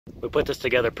We put this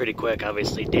together pretty quick.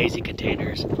 Obviously, daisy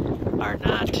containers are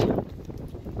not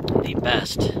the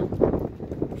best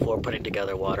for putting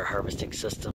together water harvesting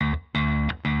systems.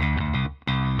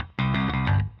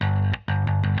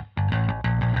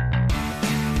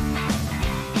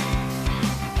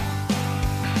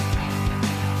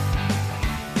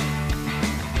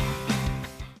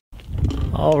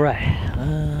 All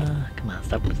right, come on,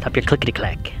 stop your clickety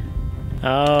clack.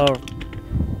 Oh,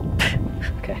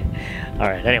 okay. All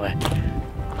right. Anyway,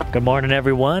 good morning,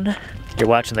 everyone. You're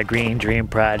watching the Green Dream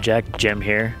Project. Jim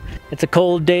here. It's a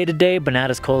cold day today, but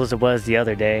not as cold as it was the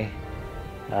other day.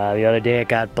 The other day it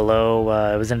got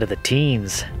below. It was into the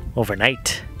teens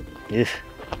overnight. Ugh.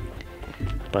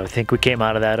 But I think we came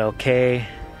out of that okay.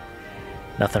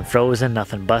 Nothing frozen,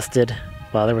 nothing busted.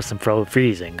 Well, there was some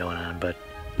freezing going on, but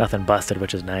nothing busted,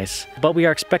 which is nice. But we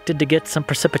are expected to get some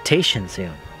precipitation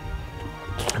soon.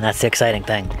 And that's the exciting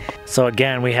thing. So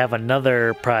again, we have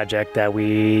another project that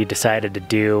we decided to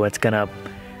do. It's gonna,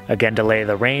 again, delay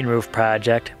the rain roof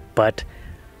project. But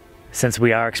since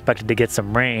we are expected to get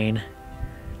some rain,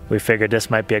 we figured this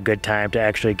might be a good time to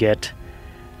actually get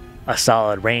a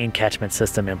solid rain catchment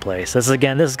system in place. This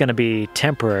is gonna be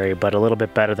temporary, but a little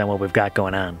bit better than what we've got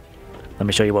going on. Let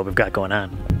me show you what we've got going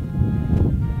on.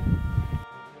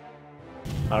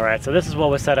 All right, so this is what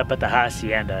was set up at the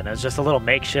hacienda, and it's just a little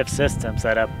makeshift system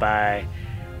set up by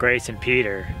Grace and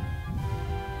Peter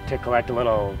to collect a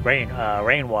little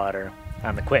rainwater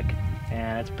on the quick.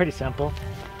 And it's pretty simple.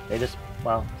 They just,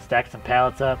 well, stacked some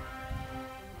pallets up,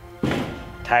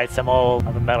 tied some old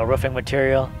metal roofing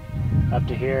material up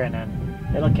to here, and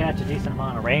then it'll catch a decent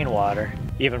amount of rainwater,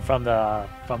 even from the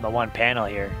one panel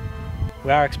here.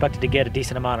 We are expected to get a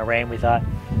decent amount of rain. We thought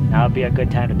now would be a good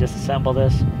time to disassemble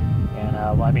this. And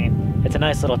well, I mean, it's a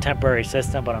nice little temporary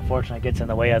system, but unfortunately it gets in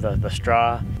the way of the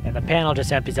straw. And the panel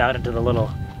just empties out into the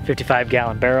little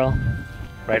 55-gallon barrel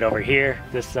right over here.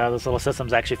 This little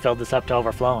system's actually filled this up to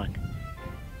overflowing.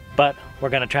 But we're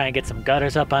gonna try and get some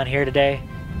gutters up on here today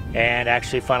and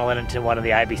actually funnel it into one of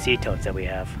the IBC totes that we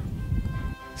have.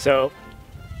 So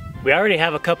we already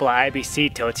have a couple of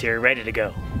IBC totes here ready to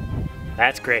go.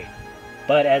 That's great.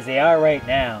 But as they are right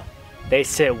now, they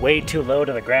sit way too low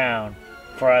to the ground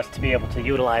for us to be able to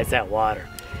utilize that water.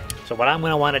 So what I'm going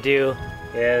to want to do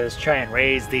is try and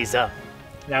raise these up.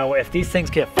 Now if these things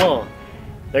get full,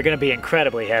 they're going to be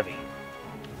incredibly heavy.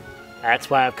 That's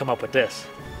why I've come up with this.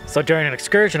 So during an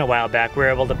excursion a while back, we were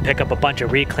able to pick up a bunch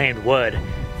of reclaimed wood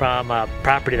from a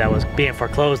property that was being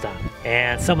foreclosed on.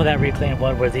 And some of that reclaimed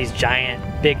wood were these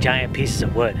big giant pieces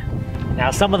of wood. Now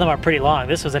some of them are pretty long.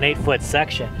 This was an 8-foot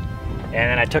section. And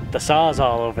then I took the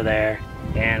Sawzall over there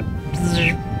and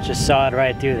just sawed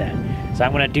right through that. So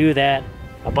I'm going to do that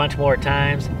a bunch more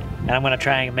times, and I'm going to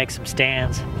try and make some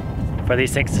stands for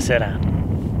these things to sit on.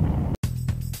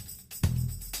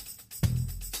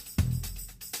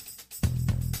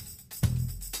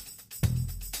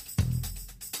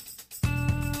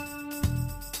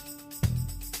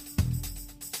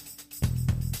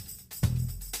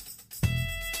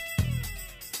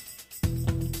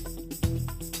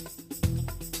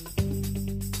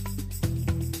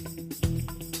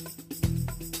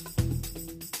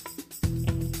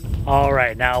 All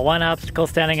right, now one obstacle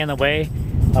standing in the way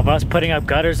of us putting up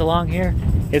gutters along here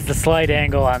is the slight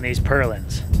angle on these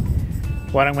purlins.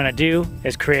 What I'm gonna do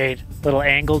is create little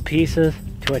angled pieces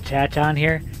to attach on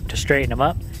here to straighten them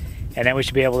up, and then we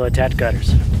should be able to attach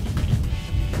gutters.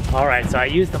 All right, so I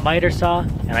used the miter saw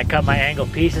and I cut my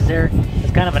angled pieces there.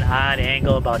 It's kind of an odd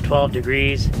angle, about 12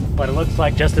 degrees, but it looks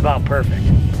like just about perfect.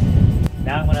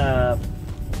 Now I'm gonna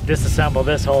disassemble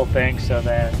this whole thing so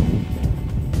that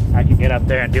I can get up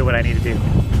there and do what I need to do.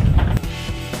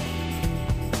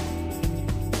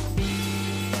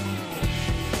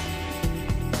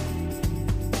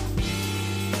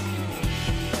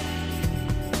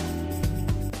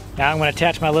 Now I'm going to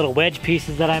attach my little wedge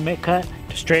pieces that I cut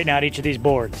to straighten out each of these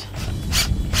boards.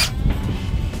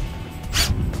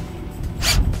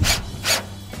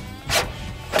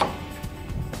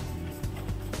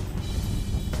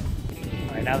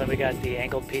 Alright, now that we got the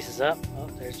angled pieces up, oh,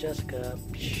 there's Jessica.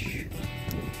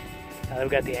 Now that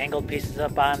we've got the angled pieces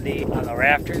up on the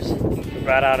rafters, we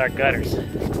brought out our gutters.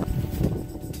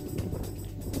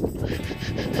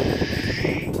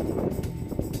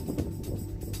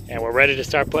 And we're ready to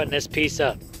start putting this piece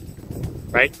up,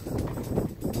 right?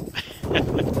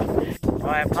 Well,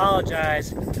 I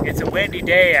apologize, it's a windy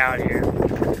day out here,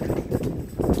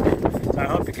 so I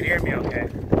hope you can hear me okay.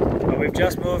 But we've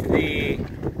just moved the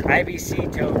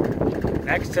IBC tote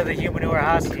next to the Humanure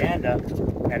Hacienda,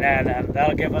 and then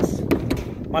that'll give us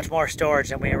much more storage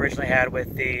than we originally had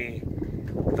with the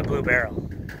blue barrel.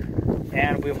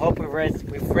 and we've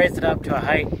raised it up to a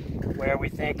height where we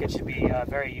think it should be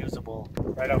very usable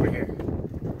right over here.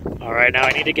 All right, now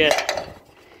I need to get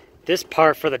this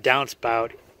part for the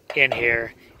downspout in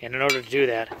here, and in order to do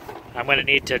that, I'm going to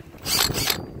need to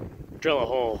drill a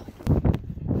hole.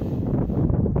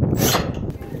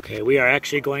 Okay, we are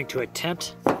actually going to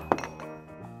attempt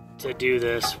to do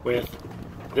this with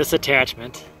this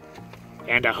attachment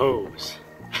and a hose.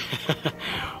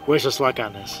 Wish us luck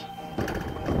on this.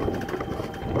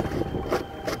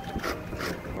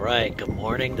 Alright, good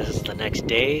morning. This is the next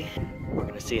day. We're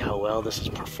going to see how well this is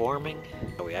performing.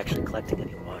 Are we actually collecting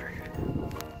any water?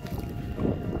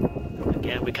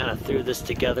 Again, we kind of threw this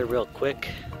together real quick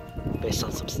based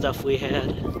on some stuff we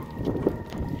had.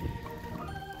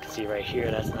 See right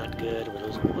here, that's not good. We're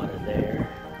losing water there.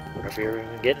 I wonder if we're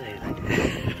even getting anything.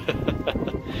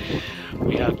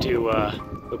 We have to,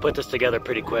 we put this together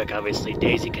pretty quick. Obviously,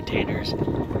 daisy containers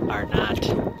are not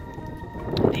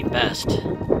the best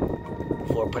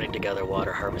for putting together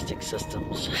water harvesting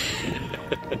systems.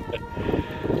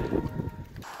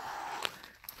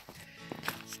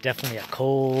 It's definitely a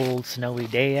cold, snowy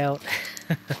day out.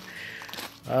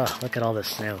 Oh, look at all this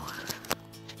snow.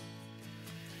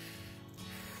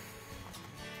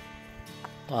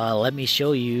 Let me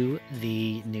show you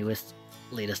the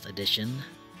latest addition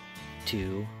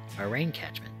to our rain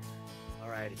catchment.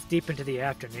 Alright, it's deep into the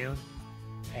afternoon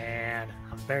and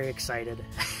I'm very excited.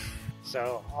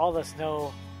 So all the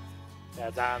snow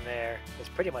that's on there is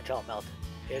pretty much all melted.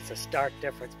 It's a stark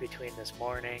difference between this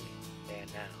morning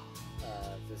and now.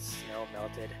 The snow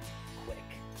melted quick.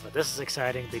 But this is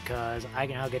exciting because I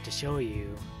now get to show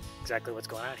you exactly what's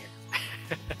going on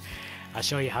here. I'll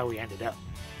show you how we ended up.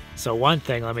 So one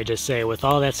thing, let me just say, with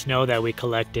all that snow that we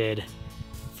collected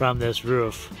from this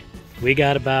roof, we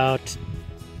got about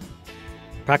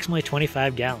approximately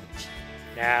 25 gallons.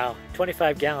 Now,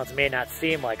 25 gallons may not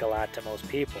seem like a lot to most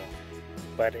people,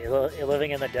 but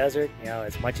living in the desert, you know,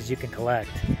 as much as you can collect,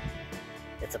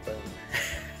 it's a boom.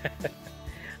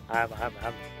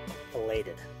 I'm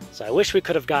elated. So I wish we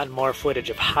could have gotten more footage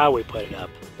of how we put it up,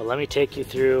 but let me take you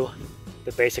through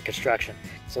the basic construction.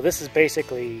 So this is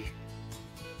basically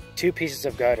 2 pieces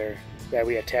of gutter that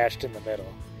we attached in the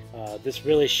middle. This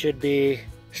really should be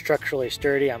structurally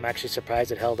sturdy. I'm actually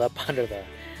surprised it held up under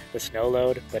the snow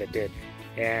load, but it did.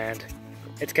 And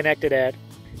it's connected at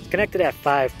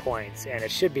 5 points, and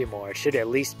it should be more. It should at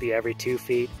least be every 2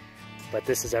 feet, but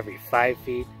this is every 5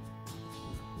 feet,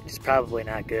 which is probably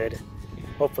not good.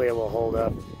 Hopefully it will hold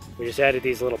up. We just added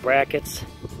these little brackets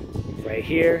right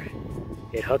here.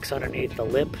 It hooks underneath the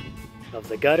lip of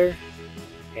the gutter,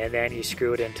 and then you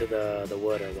screw it into the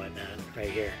wood or whatnot right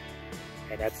here.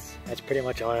 And that's pretty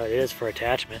much all it is for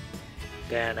attachment.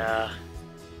 Then an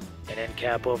end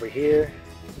cap over here,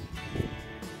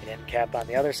 an end cap on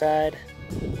the other side,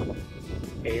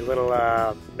 a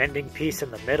little mending piece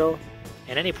in the middle,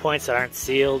 and any points that aren't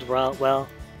sealed well,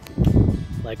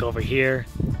 like over here,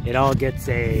 it all gets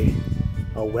a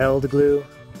weld glue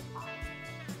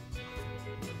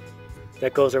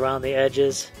that goes around the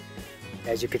edges.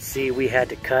 As you can see, we had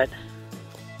to cut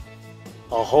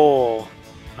a hole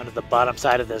under the bottom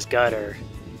side of this gutter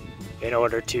in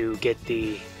order to get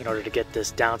this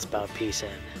downspout piece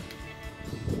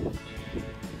in.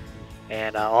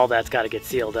 And all that's got to get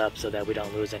sealed up so that we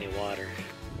don't lose any water.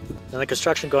 Now the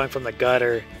construction going from the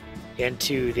gutter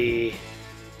into the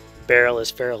barrel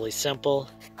is fairly simple.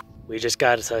 We just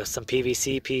got some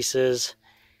PVC pieces,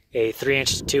 a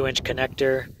 3-inch to 2-inch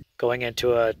connector going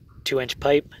into a 2-inch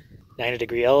pipe,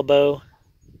 90-degree elbow,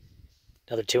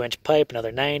 another 2-inch pipe,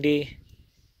 another 90,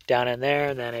 down in there,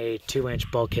 and then a 2-inch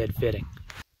bulkhead fitting.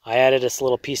 I added this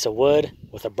little piece of wood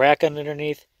with a bracket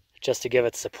underneath just to give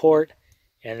it support,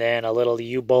 and then a little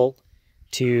U-bolt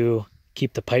to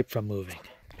keep the pipe from moving.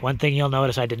 One thing you'll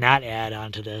notice I did not add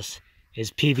onto this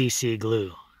is PVC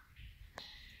glue.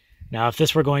 Now if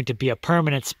this were going to be a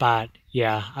permanent spot,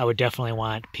 yeah, I would definitely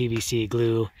want PVC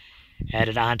glue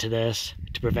added onto this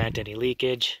to prevent any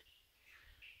leakage.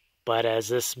 But as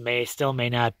this still may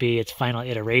not be its final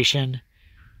iteration,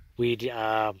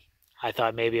 I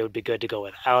thought maybe it would be good to go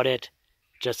without it,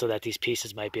 just so that these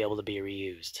pieces might be able to be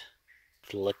reused.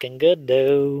 It's looking good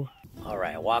though. All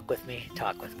right, walk with me,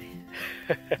 talk with me.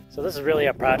 So this is really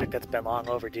a project that's been long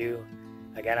overdue.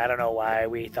 Again, I don't know why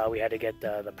we thought we had to get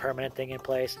the permanent thing in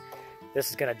place. This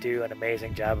is going to do an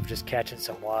amazing job of just catching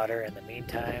some water in the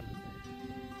meantime.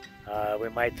 We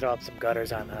might throw up some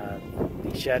gutters on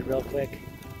the shed real quick,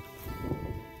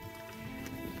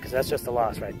 because that's just a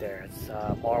loss right there. It's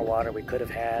more water we could have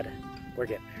had. We're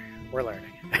getting there. We're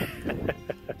learning.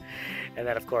 And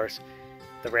then, of course,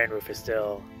 the rain roof is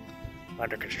still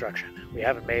under construction. We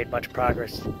haven't made much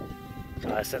progress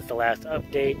since the last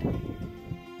update.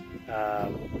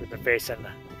 We've been facing,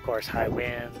 of course, high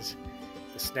winds,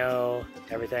 the snow,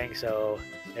 everything, so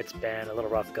it's been a little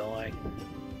rough going,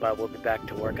 but we'll be back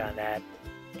to work on that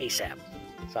ASAP.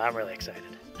 So I'm really excited.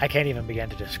 I can't even begin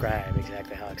to describe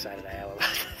exactly how excited I am about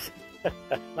this.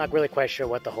 I'm not really quite sure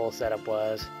what the whole setup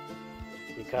was,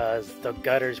 because the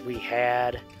gutters we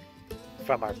had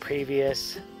from our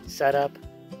previous setup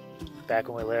back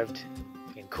when we lived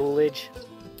in Coolidge,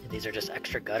 and these are just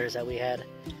extra gutters that we had,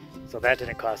 so that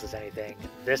didn't cost us anything.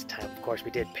 This time, of course,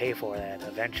 we did pay for that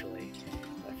eventually.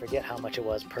 I forget how much it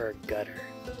was per gutter.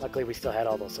 Luckily, we still had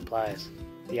all those supplies.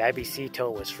 The IBC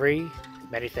tote was free.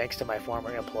 Many thanks to my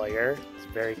former employer. It's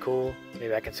very cool.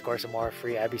 Maybe I can score some more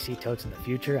free IBC totes in the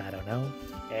future. I don't know.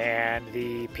 And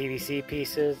the PVC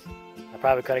pieces, I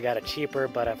probably could have got it cheaper,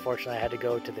 but unfortunately I had to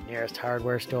go to the nearest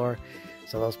hardware store.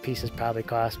 So those pieces probably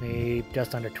cost me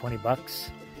just under 20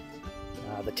 bucks.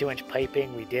 The 2-inch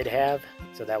piping we did have,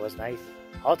 so that was nice.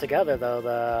 Altogether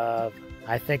though,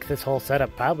 I think this whole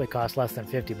setup probably cost less than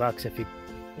 50 bucks if you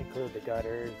include the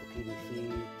gutters, the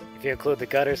PVC. If you include the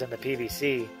gutters and the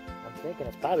PVC, I'm thinking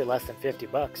it's probably less than 50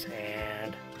 bucks,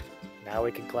 and now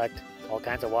we can collect all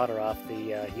kinds of water off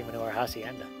the Humanure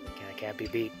Hacienda. Can't be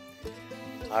beat.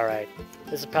 Alright,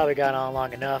 this has probably gone on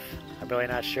long enough. I'm really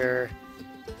not sure.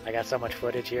 I got so much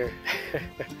footage here.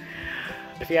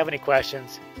 If you have any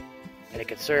questions, any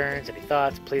concerns, any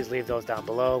thoughts, please leave those down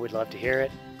below. We'd love to hear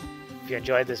it. If you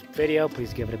enjoyed this video,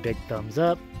 please give it a big thumbs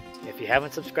up. If you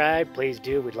haven't subscribed, please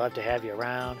do. We'd love to have you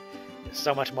around. There's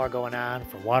so much more going on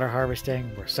for water harvesting.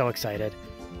 We're so excited.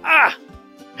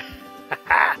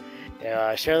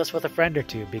 Share this with a friend or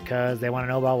two because they want to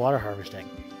know about water harvesting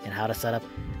and how to set up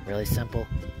really simple,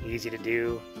 easy to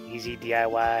do, easy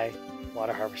DIY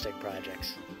water harvesting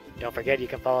projects. Don't forget you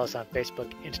can follow us on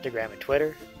Facebook, Instagram, and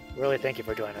Twitter. Really thank you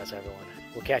for joining us, everyone.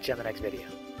 We'll catch you on the next video.